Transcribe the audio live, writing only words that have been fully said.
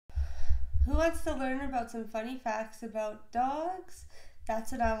Who wants to learn about some funny facts about dogs?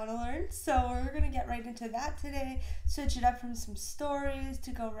 That's what I want to learn. So we're going to get right into that today. Switch it up from some stories to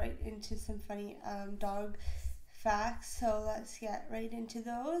go right into some funny dog facts. So let's get right into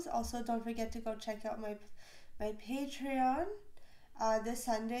those. Also, don't forget to go check out my Patreon. This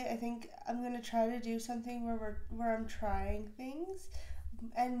Sunday, I think I'm going to try to do something where I'm trying things.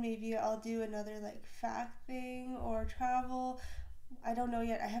 And maybe I'll do another like fact thing or travel. I don't know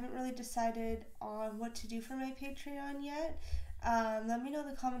yet. I haven't really decided on what to do for my Patreon yet. Let me know in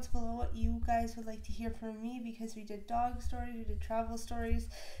the comments below what you guys would like to hear from me, because we did dog stories, we did travel stories.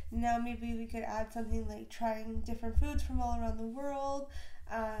 Now maybe we could add something like trying different foods from all around the world,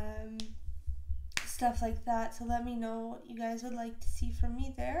 stuff like that. So let me know what you guys would like to see from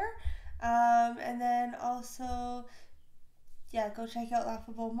me there. And then also, yeah, go check out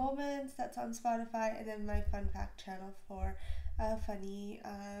Laughable Moments. That's on Spotify, and then my Fun Fact channel for a funny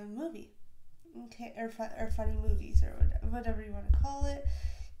movie. Okay, or funny movies, or whatever you want to call it.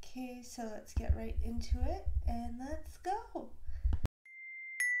 Okay, so let's get right into it, and let's go.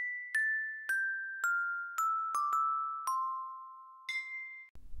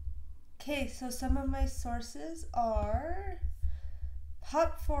 Okay, so some of my sources are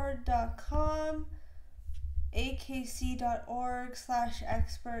popford.com,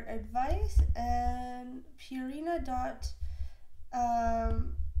 akc.org/expert advice, and purina.co.uk.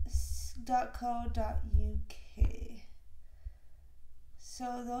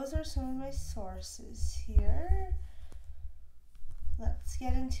 So those are some of my sources here. Let's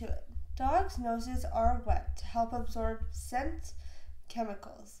get into it. Dogs' noses are wet to help absorb scent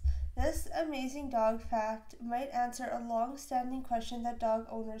chemicals. This amazing dog fact might answer a long-standing question that dog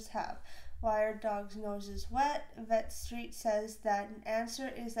owners have. Why are dogs' noses wet? Vet Street says that an answer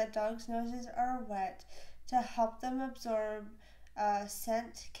is that dogs' noses are wet to help them absorb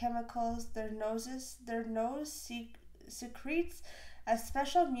scent chemicals. Their nose secretes a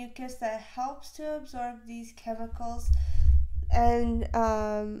special mucus that helps to absorb these chemicals, and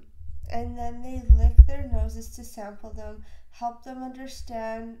then they lick their noses to sample them, help them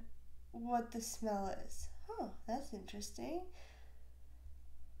understand what the smell is. Oh, that's interesting.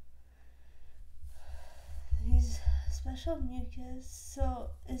 These special mucus, so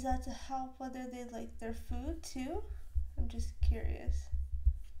is that to help whether they like their food too? I'm just curious.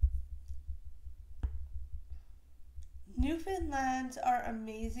 Newfoundlands are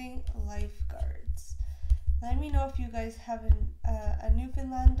amazing lifeguards. Let me know if you guys have a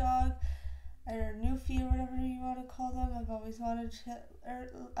Newfoundland dog, or Newfie, or whatever you want to call them. I've always wanted to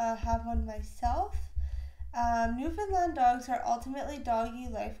have one myself. Newfoundland dogs are ultimately doggy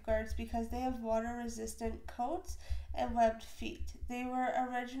lifeguards because they have water-resistant coats and webbed feet. They were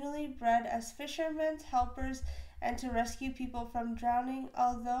originally bred as fishermen's helpers and to rescue people from drowning,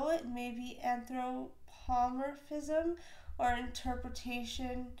 although it may be anthropomorphism or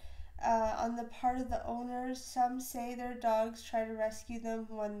interpretation on the part of the owners. Some say their dogs try to rescue them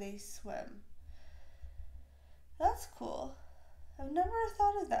when they swim. That's cool. I've never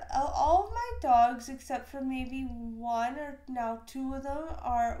thought of that. All of my dogs, except for maybe one or now two of them,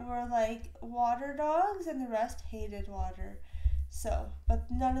 were like water dogs, and the rest hated water. So,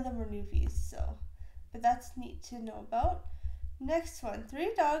 but none of them were newfies. So, but that's neat to know about. Next one.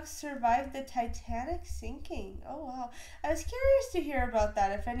 3 dogs survived the Titanic sinking. Oh wow. I was curious to hear about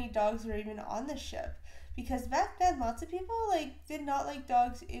that, if any dogs were even on the ship. Because back then, lots of people did not like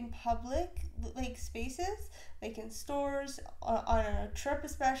dogs in public spaces, like in stores, on a trip,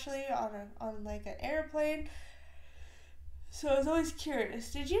 especially on like an airplane. So I was always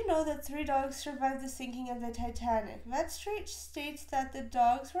curious. Did you know that 3 dogs survived the sinking of the Titanic? Vet Street states that the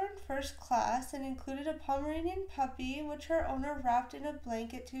dogs were in first class and included a Pomeranian puppy, which her owner wrapped in a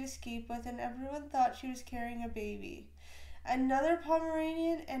blanket to escape with, and everyone thought she was carrying a baby. Another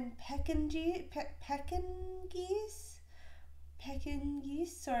Pomeranian and Pekingese,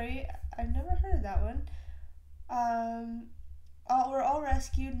 sorry, I've never heard of that one. Were all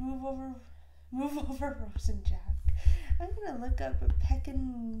rescued. Move over, Rose and Jack. I'm gonna look up a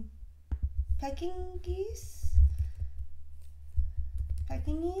Pekingese.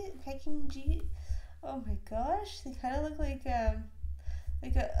 Oh my gosh, they kind of look like a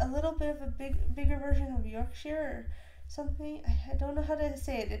little bit of a bigger version of Yorkshire or something. I don't know how to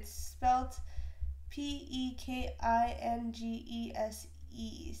say it. It's spelled Pekingese.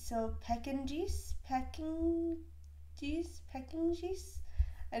 So Pekingese.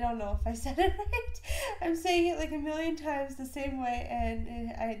 I don't know if I said it right. I'm saying it like a million times the same way,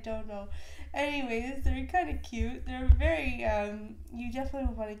 and I don't know. Anyways, they're kind of cute. They're very, you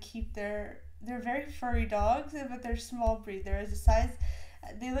definitely want to keep they're very furry dogs, but they're small breed. They're as a size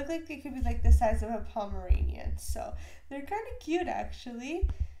They look like they could be like the size of a Pomeranian. So they're kind of cute actually.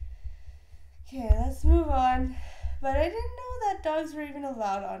 Okay, let's move on. But I didn't know that dogs were even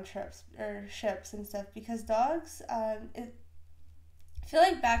allowed on trips or ships and stuff because dogs, I feel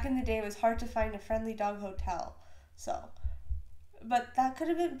like back in the day it was hard to find a friendly dog hotel. So, but that could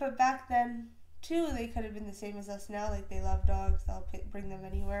have been, but back then too, they could have been the same as us now. Like they love dogs, they'll bring them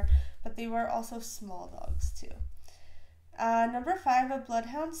anywhere. But they were also small dogs too. Number 5, a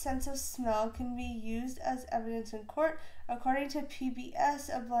bloodhound's sense of smell can be used as evidence in court. According to PBS,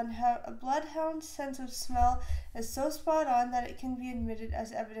 a bloodhound's sense of smell is so spot on that it can be admitted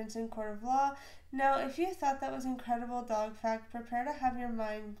as evidence in court of law. Now, if you thought that was incredible dog fact, prepare to have your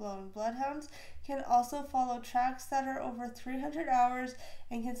mind blown. Bloodhounds can also follow tracks that are over 300 hours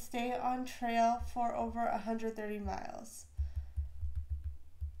and can stay on trail for over 130 miles.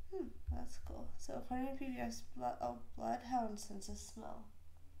 That's cool. So according to PBS, bloodhound sense of smell.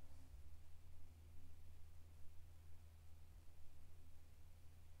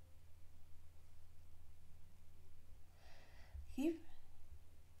 Keep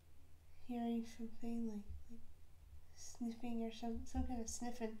hearing something like sniffing or some kind of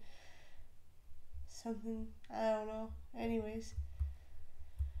sniffing. Something, I don't know. Anyways.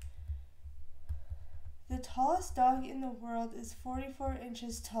 The tallest dog in the world is 44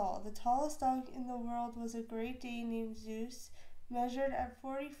 inches tall. The tallest dog in the world was a Great Dane named Zeus, measured at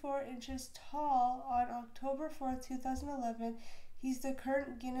 44 inches tall on October 4th, 2011. He's the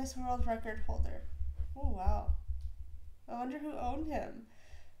current Guinness World Record holder. Oh, wow. I wonder who owned him.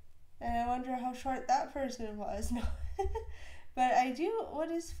 And I wonder how short that person was. No. But I do,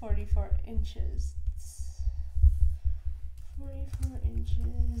 what is 44 inches? 44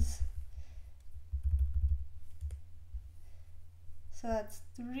 inches. So that's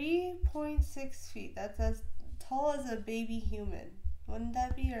 3.6 feet. That's as tall as a baby human. Wouldn't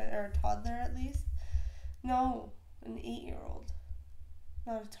that be? Or a toddler at least? No, an 8-year-old.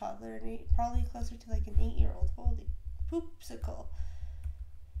 Not a toddler, probably closer to like an 8-year-old. Holy poopsicle.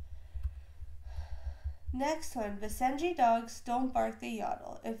 Next one, Basenji dogs don't bark, they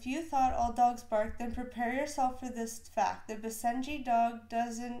yodel. If you thought all dogs bark, then prepare yourself for this fact. The Basenji dog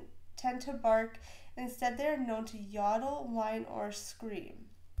doesn't tend to bark. Instead, they are known to yodel, whine, or scream.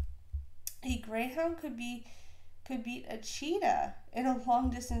 A greyhound could beat a cheetah in a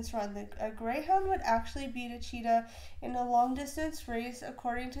long-distance run. A greyhound would actually beat a cheetah in a long-distance race.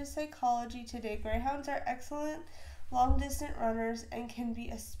 According to Psychology Today, greyhounds are excellent long-distance runners and can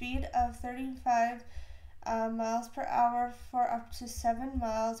beat a speed of 35 miles per hour for up to 7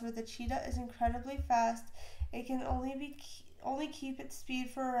 miles, where the cheetah is incredibly fast. It can only keep its speed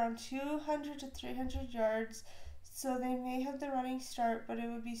for around 200 to 300 yards, so they may have the running start, but it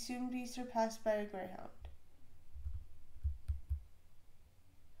would soon be surpassed by a greyhound.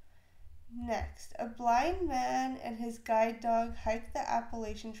 Next, a blind man and his guide dog hiked the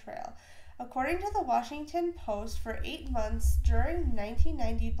Appalachian Trail. According to the Washington Post, for 8 months during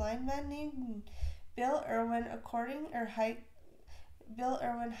 1990, a blind man named Bill Irwin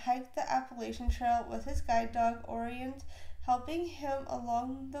hiked the Appalachian Trail with his guide dog Orient, helping him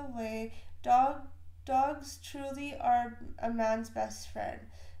along the way. Dogs truly are a man's best friend.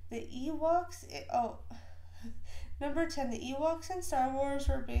 The Ewoks. Number 10. The Ewoks in Star Wars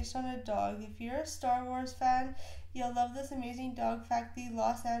were based on a dog. If you're a Star Wars fan, you'll love this amazing dog fact. The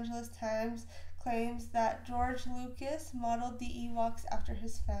Los Angeles Times claims that George Lucas modeled the Ewoks after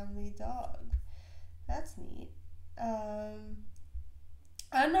his family dog. That's neat. I'm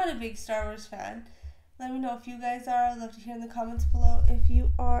not a big Star Wars fan. Let me know if you guys are. I'd love to hear in the comments below if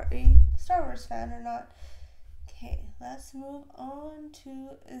you are a Star Wars fan or not. Okay, let's move on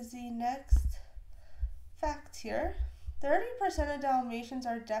to the next fact here. 30% of Dalmatians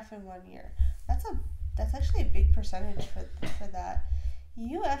are deaf in 1 year. That's actually a big percentage for that.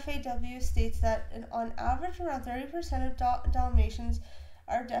 UFAW states that on average around 30% of Dalmatians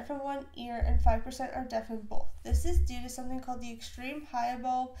are deaf in 1 ear and 5% are deaf in both. This is due to something called the extreme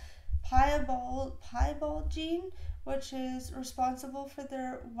piebald gene, which is responsible for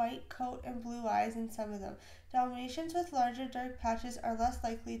their white coat and blue eyes in some of them. Dalmatians with larger dark patches are less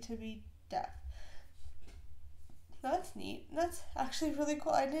likely to be deaf. That's neat. That's actually really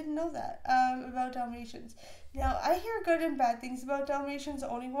cool. I didn't know that about Dalmatians. Now, I hear good and bad things about Dalmatians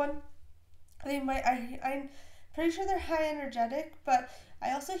owning one. I'm pretty sure they're high energetic, but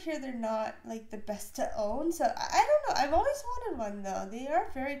I also hear they're not like the best to own. So I don't know. I've always wanted one though. They are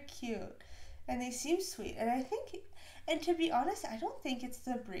very cute and they seem sweet. And to be honest, I don't think it's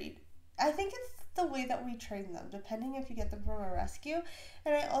the breed. I think it's the way that we train them, depending if you get them from a rescue.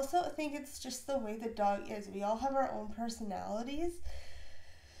 And I also think it's just the way the dog is. We all have our own personalities.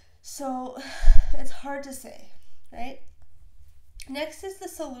 So it's hard to say, right? Next is the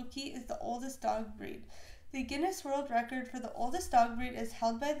Saluki, is the oldest dog breed. The Guinness World Record for the oldest dog breed is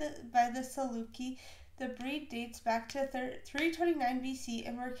held by the Saluki. The breed dates back to 329 BC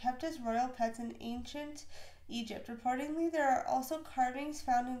and were kept as royal pets in ancient Egypt. Reportedly, there are also carvings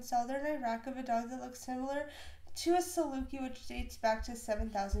found in southern Iraq of a dog that looks similar to a Saluki, which dates back to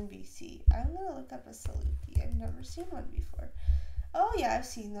 7000 BC. I'm going to look up a Saluki. I've never seen one before. Oh, yeah, I've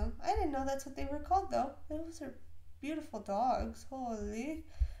seen them. I didn't know that's what they were called, though. Those are beautiful dogs. Holy.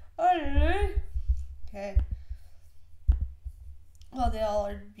 Okay. Well, they all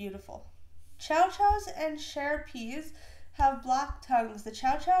are beautiful. Chow Chows and Sharpies have black tongues. The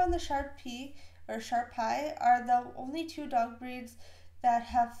Chow Chow and the Sharpie, or Sharpie, are the only two dog breeds that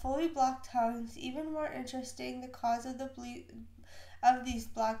have fully black tongues. Even more interesting, the cause of these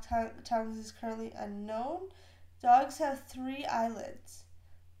black tongues is currently unknown. Dogs have 3 eyelids.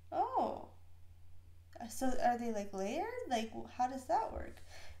 Oh. So are they like layered? Like, how does that work?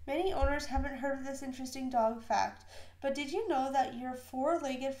 Many owners haven't heard of this interesting dog fact, but did you know that your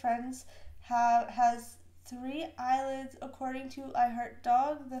 4-legged friends has 3 eyelids according to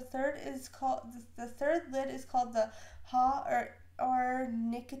iHeartDog? The third lid is called the ha or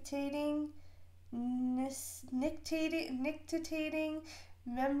nictitating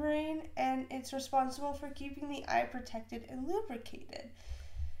membrane, and it's responsible for keeping the eye protected and lubricated.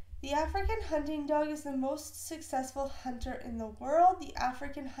 The African hunting dog is the most successful hunter in the world. The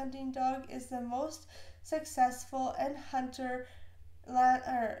African hunting dog is the most successful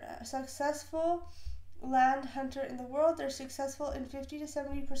successful land hunter in the world. They're successful in 50 to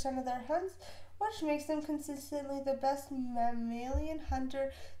 70% of their hunts, which makes them consistently the best mammalian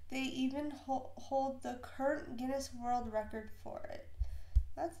hunter. They even hold the current Guinness World Record for it.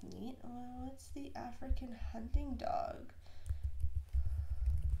 That's neat. What's the African hunting dog?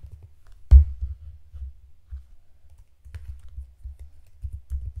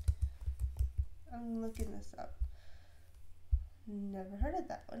 I'm looking this up. Never heard of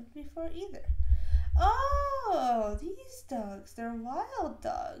that one before either. Oh, these dogs. They're wild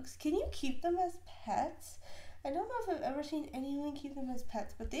dogs. Can you keep them as pets? I don't know if I've ever seen anyone keep them as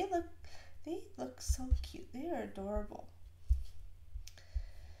pets, but they look so cute. They are adorable.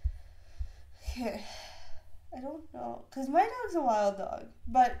 Okay. I don't know, because my dog's a wild dog,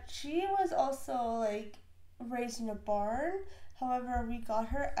 but she was also like raised in a barn. However, we got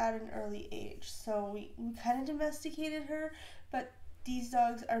her at an early age, so we kind of domesticated her, but these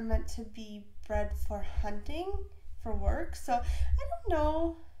dogs are meant to be bred for hunting, for work, so I don't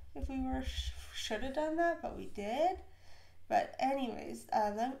know if we should have done that, but we did. But anyways,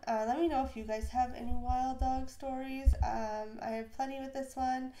 let me know if you guys have any wild dog stories. I have plenty with this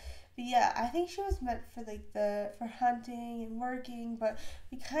one. But yeah, I think she was meant for for hunting and working, but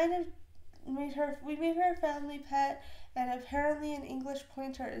we kind of made her a family pet, and apparently an English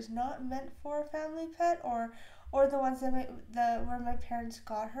pointer is not meant for a family pet, or the ones where my parents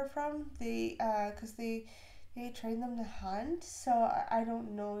got her from. They because they trained them to hunt, so I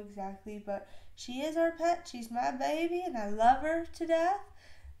don't know exactly, but she is our pet. She's my baby, and I love her to death.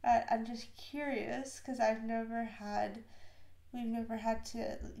 I'm just curious because we've never had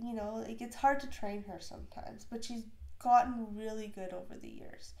to, like, it's hard to train her sometimes, but she's gotten really good over the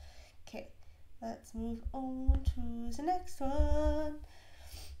years. Okay, let's move on to the next one.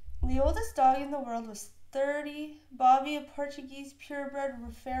 The oldest dog in the world was 30. Bobby, a Portuguese purebred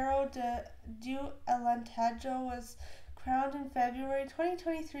Rufero do Alentejo, was crowned in February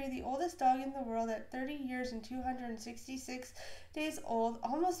 2023 the oldest dog in the world at 30 years and 266 days old.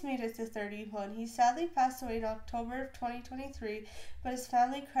 Almost made it to 31. He sadly passed away in October of 2023, but his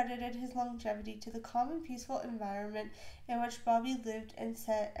family credited his longevity to the calm and peaceful environment in which Bobby lived, and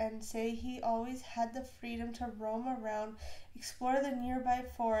say he always had the freedom to roam around, explore the nearby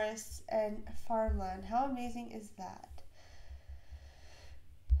forests and farmland. How amazing is that?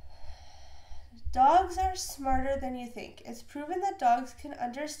 Dogs are smarter than you think. It's proven that dogs can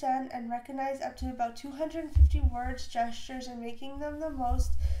understand and recognize up to about 250 words, gestures, and making them the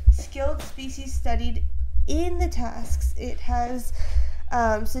most skilled species studied in the tasks. It has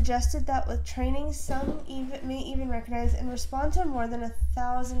suggested that with training, some may even recognize and respond to more than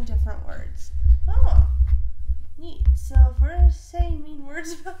 1,000 different words. Oh, neat. So if we're saying mean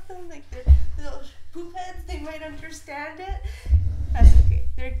words about them, like they're little poop heads, they might understand it. That's okay.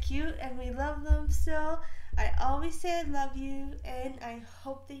 They're cute and we love them still. I always say I love you, and I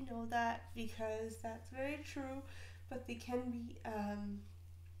hope they know that, because that's very true, but they can be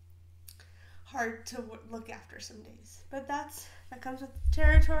hard to look after some days. But that comes with the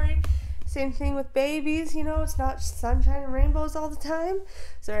territory. Same thing with babies, you know, it's not sunshine and rainbows all the time.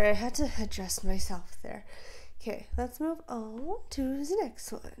 Sorry, I had to adjust myself there. Okay, let's move on to the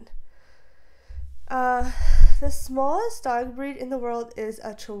next one. The smallest dog breed in the world is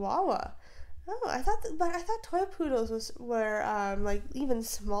a Chihuahua. Oh, I thought toy poodles were like even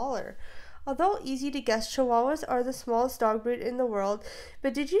smaller. Although easy to guess, Chihuahuas are the smallest dog breed in the world.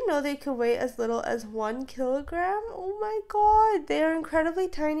 But did you know they could weigh as little as 1 kilogram? Oh my god, they are incredibly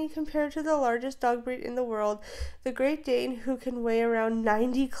tiny compared to the largest dog breed in the world, the Great Dane, who can weigh around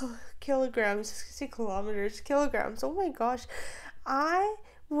 90 kilograms. Kilograms. Oh my gosh, I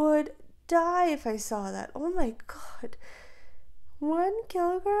would die if I saw that. Oh my god, 1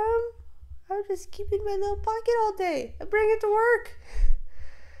 kilogram? I would just keep it in my little pocket all day and bring it to work.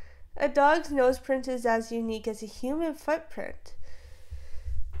 A dog's nose print is as unique as a human footprint.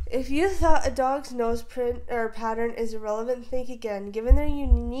 If you thought a dog's nose print or pattern is irrelevant, think again. Given their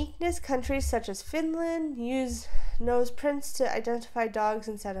uniqueness, countries such as Finland use nose prints to identify dogs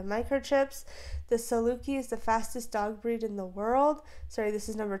instead of microchips. The Saluki is the fastest dog breed in the world. Sorry, this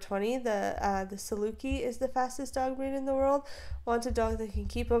is number 20. The Saluki is the fastest dog breed in the world. Want a dog that can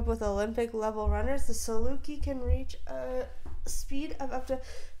keep up with Olympic level runners? The Saluki can reach a speed of up to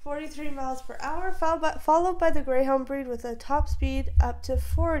 43 miles per hour, followed by the Greyhound breed with a top speed up to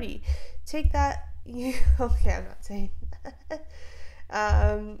 40. Take that. Okay, I'm not saying that.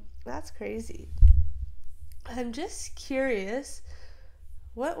 That's crazy. I'm just curious,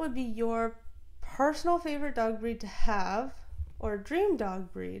 what would be your personal favorite dog breed to have, or dream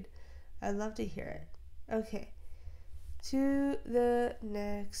dog breed? I'd love to hear it. Okay, to the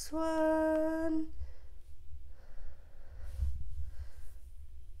next one.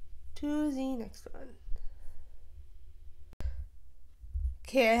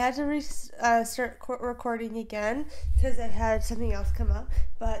 Okay, I had to start recording again because I had something else come up.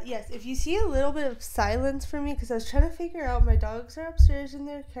 But yes, if you see a little bit of silence from me, because I was trying to figure out, my dogs are upstairs in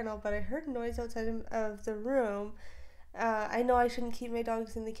their kennel, but I heard noise outside of the room. I know I shouldn't keep my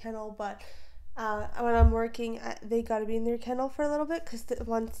dogs in the kennel, but when I'm working, they gotta be in their kennel for a little bit because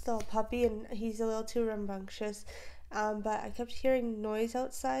one's still a puppy and he's a little too rambunctious. But I kept hearing noise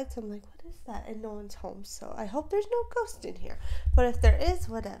outside, so I'm like, what is that? And no one's home, so I hope there's no ghost in here. But if there is,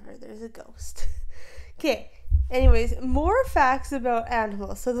 whatever, there's a ghost. Okay, anyways, more facts about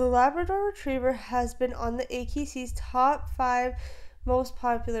animals. So the Labrador Retriever has been on the AKC's top 5 most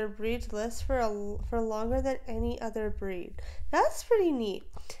popular breed list for longer than any other breed. That's pretty neat.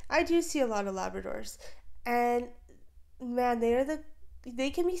 I do see a lot of Labradors, and man, they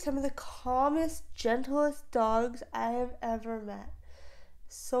can be some of the calmest, gentlest dogs I have ever met.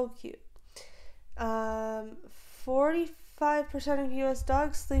 So cute. 45% of US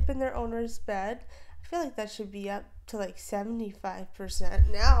dogs sleep in their owner's bed. I feel like that should be up to like 75%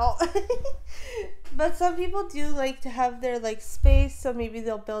 now. But some people do like to have their like space, so maybe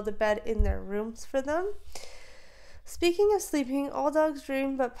they'll build a bed in their rooms for them. Speaking of sleeping, all dogs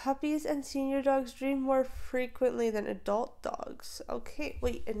dream, but puppies and senior dogs dream more frequently than adult dogs. Okay,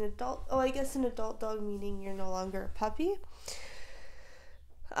 wait, I guess an adult dog meaning you're no longer a puppy.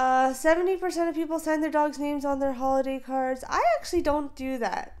 70% of people sign their dogs' names on their holiday cards. I actually don't do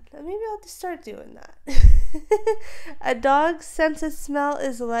that. Maybe I'll just start doing that. A dog's sense of smell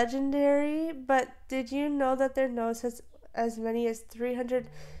is legendary, but did you know that their nose has as many as 300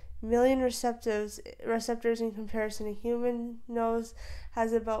 million receptors in comparison? A human nose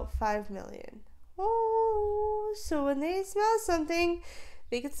has about 5 million. Oh, so when they smell something,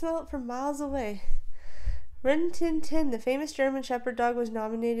 they can smell it from miles away. Rin Tin Tin, the famous German Shepherd dog, was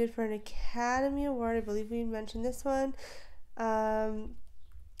nominated for an Academy Award. I believe we mentioned this one.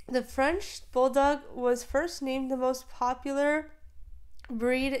 The French Bulldog was first named the most popular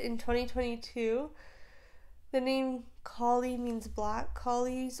breed in 2022. The name Collie means black.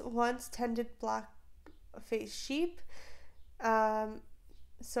 Collies once tended black-faced sheep.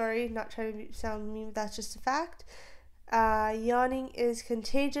 Sorry, not trying to sound mean, but that's just a fact. Yawning is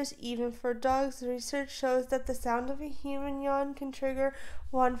contagious even for dogs. Research shows that the sound of a human yawn can trigger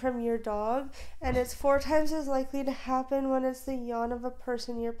one from your dog, and it's 4 times as likely to happen when it's the yawn of a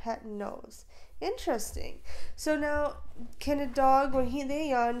person your pet knows. Interesting. So now, can a dog, when they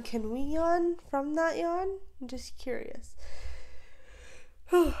yawn, can we yawn from that yawn? I'm just curious.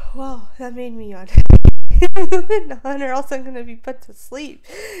 Wow, that made me yawn. Moving on, or else I'm going to be put to sleep.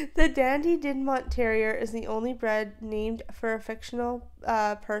 The Dandy Dinmont Terrier is the only breed named for a fictional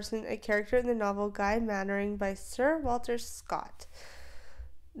person, a character in the novel Guy Mannering by Sir Walter Scott.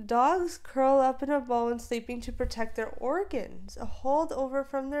 Dogs curl up in a ball when sleeping to protect their organs, a holdover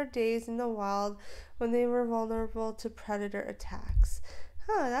from their days in the wild when they were vulnerable to predator attacks.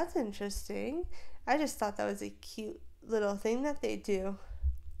 Huh, that's interesting. I just thought that was a cute little thing that they do.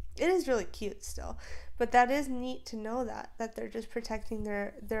 It is really cute still, but that is neat to know that they're just protecting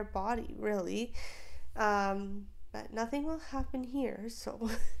their body, really. But nothing will happen here, so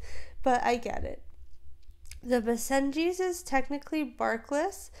but I get it. The Basenjis is technically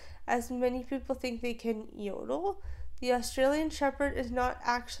barkless, as many people think they can yodel. The Australian Shepherd is not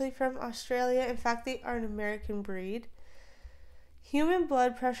actually from Australia. In fact, they are an American breed. Human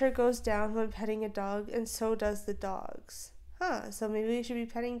blood pressure goes down when petting a dog, and so does the dog's. So maybe we should be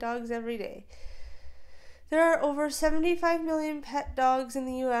petting dogs every day. There are over 75 million pet dogs in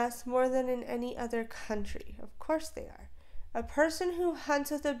the US, more than in any other country. Of course they are. A person who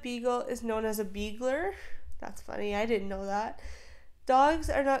hunts with a beagle is known as a beagler. That's funny, I didn't know that. Dogs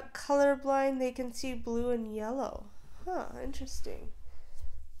are not colorblind, they can see blue and yellow. Interesting.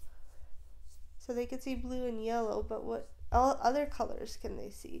 So they can see blue and yellow, but what all other colors can they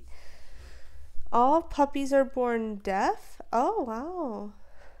see? All puppies are born deaf? Oh, wow.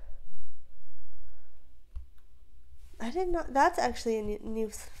 I didn't know. That's actually a new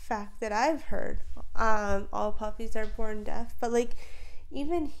fact that I've heard. All puppies are born deaf, but like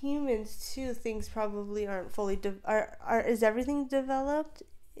even humans too. Things probably aren't fully is everything developed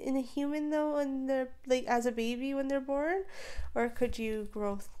in a human though when they're like as a baby when they're born, or could you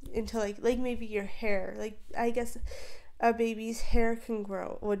grow into like maybe your hair? Like I guess a baby's hair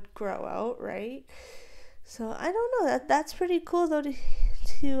would grow out, right? So I don't know. That's pretty cool though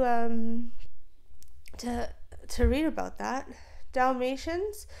to read about that.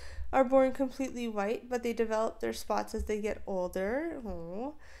 Dalmatians are born completely white, but they develop their spots as they get older.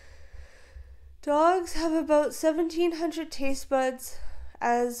 Aww. Dogs have about 1,700 taste buds,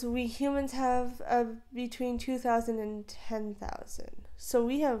 as we humans have between 2,000 and 10,000. So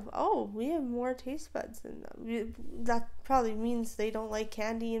we have more taste buds than them. That probably means they don't like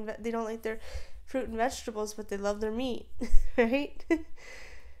candy and they don't like their fruit and vegetables, but they love their meat, right?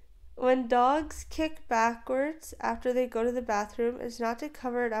 When dogs kick backwards after they go to the bathroom, it's not to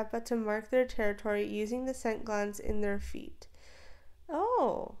cover it up, but to mark their territory using the scent glands in their feet.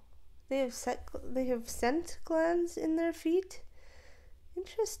 Oh, they have scent glands in their feet?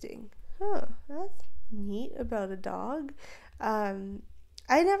 Interesting. That's neat about a dog. I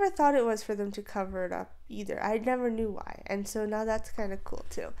never thought it was for them to cover it up either. I never knew why, and so now that's kind of cool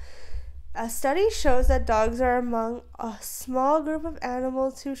too. A study shows that dogs are among a small group of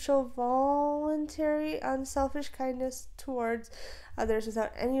animals who show voluntary, unselfish kindness towards others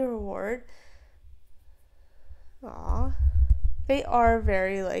without any reward. Aww. They are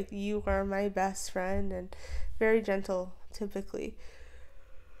very like, you are my best friend, and very gentle, typically.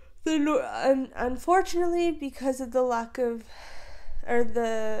 Unfortunately, because of the lack of,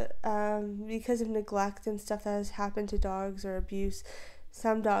 because of neglect and stuff that has happened to dogs or abuse,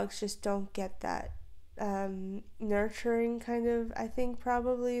 some dogs just don't get that nurturing kind of, I think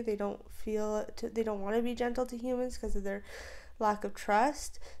probably they don't want to be gentle to humans because of their lack of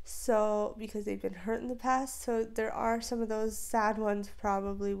trust, so because they've been hurt in the past. So there are some of those sad ones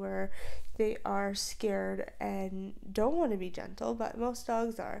probably where they are scared and don't want to be gentle, but most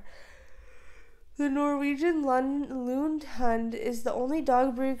dogs are. The Norwegian Lund Hund is the only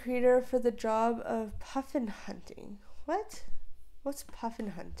dog breed creator for the job of puffin hunting. What? What's puffin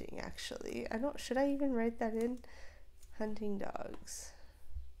hunting, actually? Should I even write that in? Hunting dogs.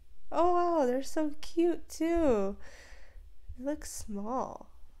 Oh, wow, they're so cute, too. They look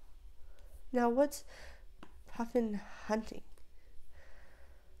small. Now, what's puffin hunting?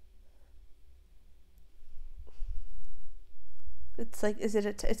 It's like, is it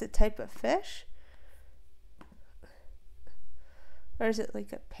a type of fish? Or is it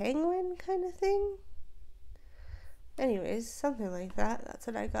like a penguin kind of thing? Anyways, something like that. That's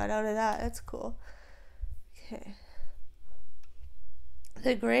what I got out of that. That's cool. Okay.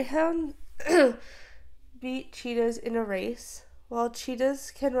 The greyhound beat cheetahs in a race. While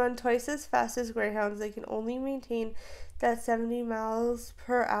cheetahs can run twice as fast as greyhounds, they can only maintain that 70 miles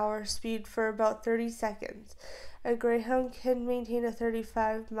per hour speed for about 30 seconds. A greyhound can maintain a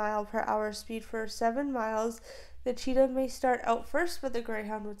 35 mile per hour speed for 7 miles. The cheetah may start out first, but the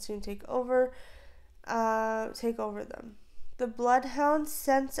greyhound would soon take over them. The bloodhound's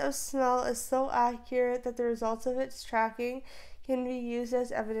sense of smell is so accurate that the results of its tracking can be used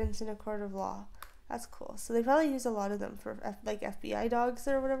as evidence in a court of law. That's cool. So they probably use a lot of them for like FBI dogs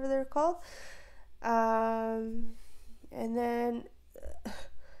or whatever they're called. And then,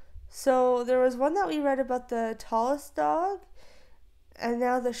 so there was one that we read about the tallest dog, And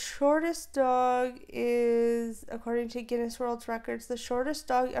now the shortest dog is, according to Guinness World Records, the shortest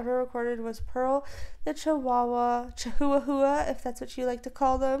dog ever recorded was Pearl the Chihuahua, if that's what you like to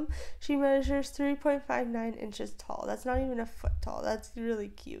call them. She measures 3.59 inches tall. That's not even a foot tall. That's really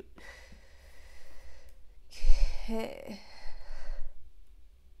cute. Okay.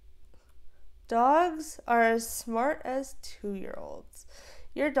 Dogs are as smart as 2-year-olds.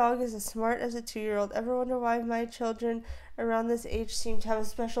 Your dog is as smart as a 2-year-old. Ever wonder why my children around this age seem to have a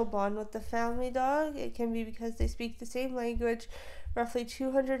special bond with the family dog? It can be because they speak the same language, roughly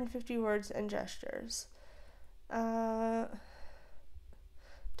 250 words and gestures.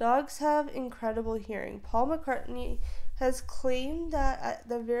 Dogs have incredible hearing. Paul McCartney has claimed that at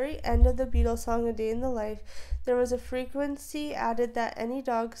the very end of the Beatles song A Day in the Life, there was a frequency added that any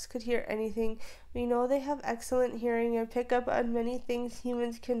dogs could hear anything. We know they have excellent hearing and pick up on many things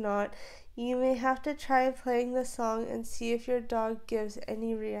humans cannot. You may have to try playing the song and see if your dog gives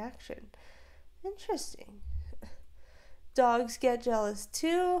any reaction. Interesting. Dogs get jealous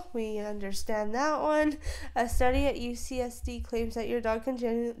too. We understand that one. A study at UCSD claims that your dog can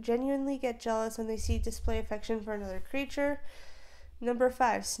genuinely get jealous when they see display affection for another creature. Number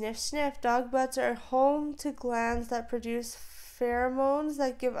 5, sniff sniff. Dog butts are home to glands that produce pheromones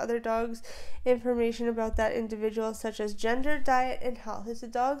that give other dogs information about that individual, such as gender, diet, and health. It's a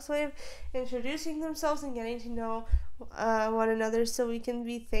dog's way of introducing themselves and getting to know one another, so we can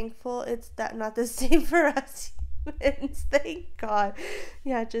be thankful it's that not the same for us humans. Thank God.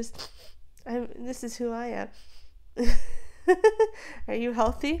 Yeah, this is who I am. Are you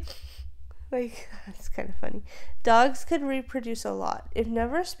healthy? Like, that's kind of funny. Dogs could reproduce a lot. If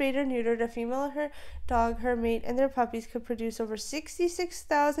never spayed or neutered, a female or her dog, her mate, and their puppies could produce over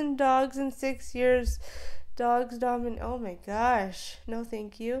 66,000 dogs in 6 years. Dogs dominate. Oh my gosh. No,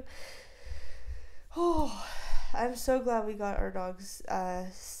 thank you. Oh, I'm so glad we got our dogs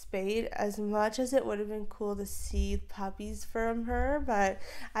spayed. As much as it would have been cool to see puppies from her, but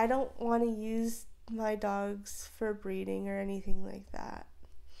I don't want to use my dogs for breeding or anything like that.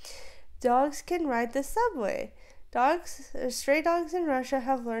 Dogs can ride the subway. Stray dogs in Russia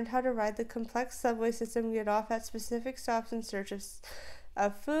have learned how to ride the complex subway system, get off at specific stops in search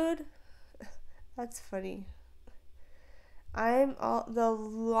of food. That's funny. The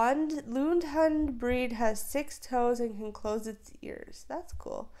Lundhund breed has 6 toes and can close its ears. That's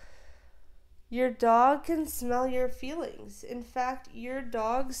cool. Your dog can smell your feelings. In fact, your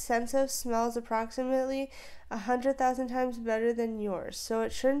dog's sense of smell is approximately 100,000 times better than yours. So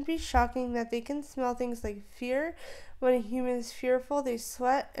it shouldn't be shocking that they can smell things like fear. When a human is fearful, they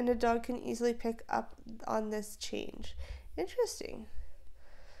sweat, and a dog can easily pick up on this change. Interesting.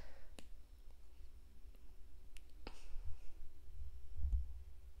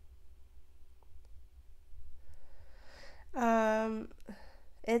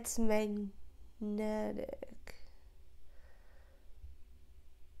 It's magnetic.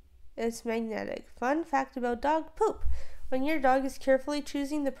 It's magnetic. Fun fact about dog poop. When your dog is carefully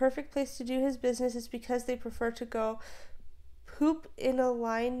choosing the perfect place to do his business, it's because they prefer to go poop in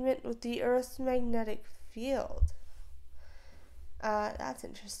alignment with the Earth's magnetic field. That's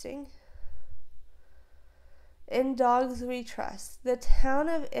interesting. In Dogs We Trust, the town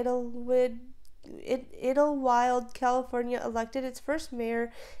of Idlewild, California, elected its first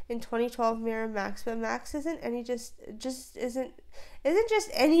mayor in 2012, Mayor Max. But Max isn't just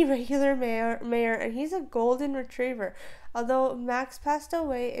any regular mayor, and he's a golden retriever. Although Max passed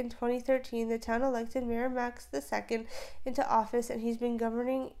away in 2013, the town elected Mayor Max II into office, and he's been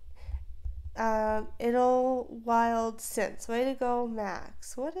governing Idlewild since. Way to go,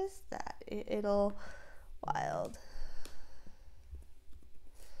 Max. What is that? Idlewild.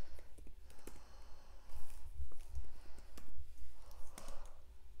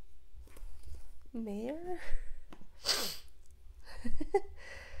 Mayor?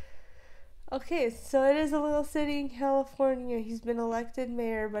 Okay, so it is a little city in California. He's been elected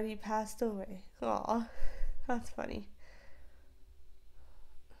mayor, but he passed away. Aw, that's funny.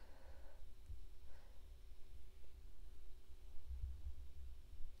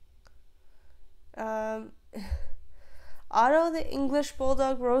 Otto the English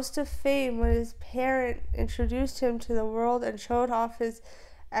Bulldog rose to fame when his parent introduced him to the world and showed off his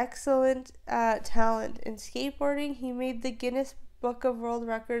excellent talent in skateboarding. He made the Guinness Book of World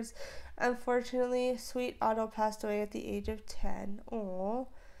Records. Unfortunately, sweet Otto passed away at the age of 10. Aww.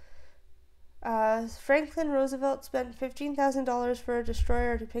 Franklin Roosevelt spent $15,000 for a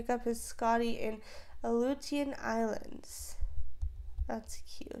destroyer to pick up his Scotty in Aleutian Islands. That's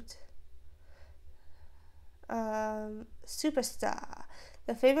cute. Superstar.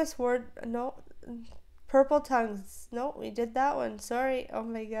 The famous Purple tongues. No, we did that one. Sorry. Oh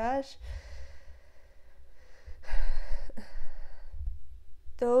my gosh.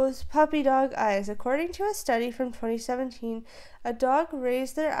 Those puppy dog eyes. According to a study from 2017, a dog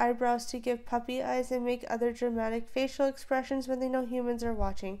raised their eyebrows to give puppy eyes and make other dramatic facial expressions when they know humans are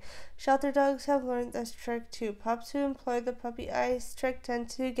watching. Shelter dogs have learned this trick too. Pups who employ the puppy eyes trick tend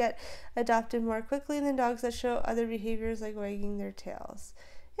to get adopted more quickly than dogs that show other behaviors like wagging their tails.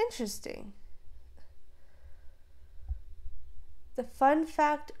 Interesting. The fun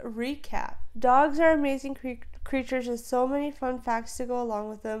fact recap. Dogs are amazing creatures with so many fun facts to go along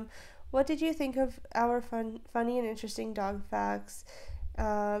with them. What did you think of our funny and interesting dog facts?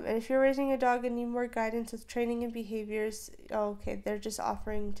 And if you're raising a dog and need more guidance with training and behaviors, okay, they're just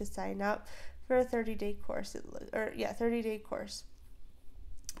offering to sign up for a 30-day course. 30-day course.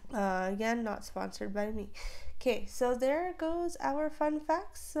 Again, not sponsored by me. Okay, so there goes our fun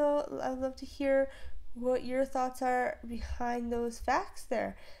facts. So I'd love to hear what your thoughts are behind those facts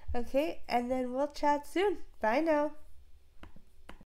there. Okay, and then we'll chat soon. Bye now.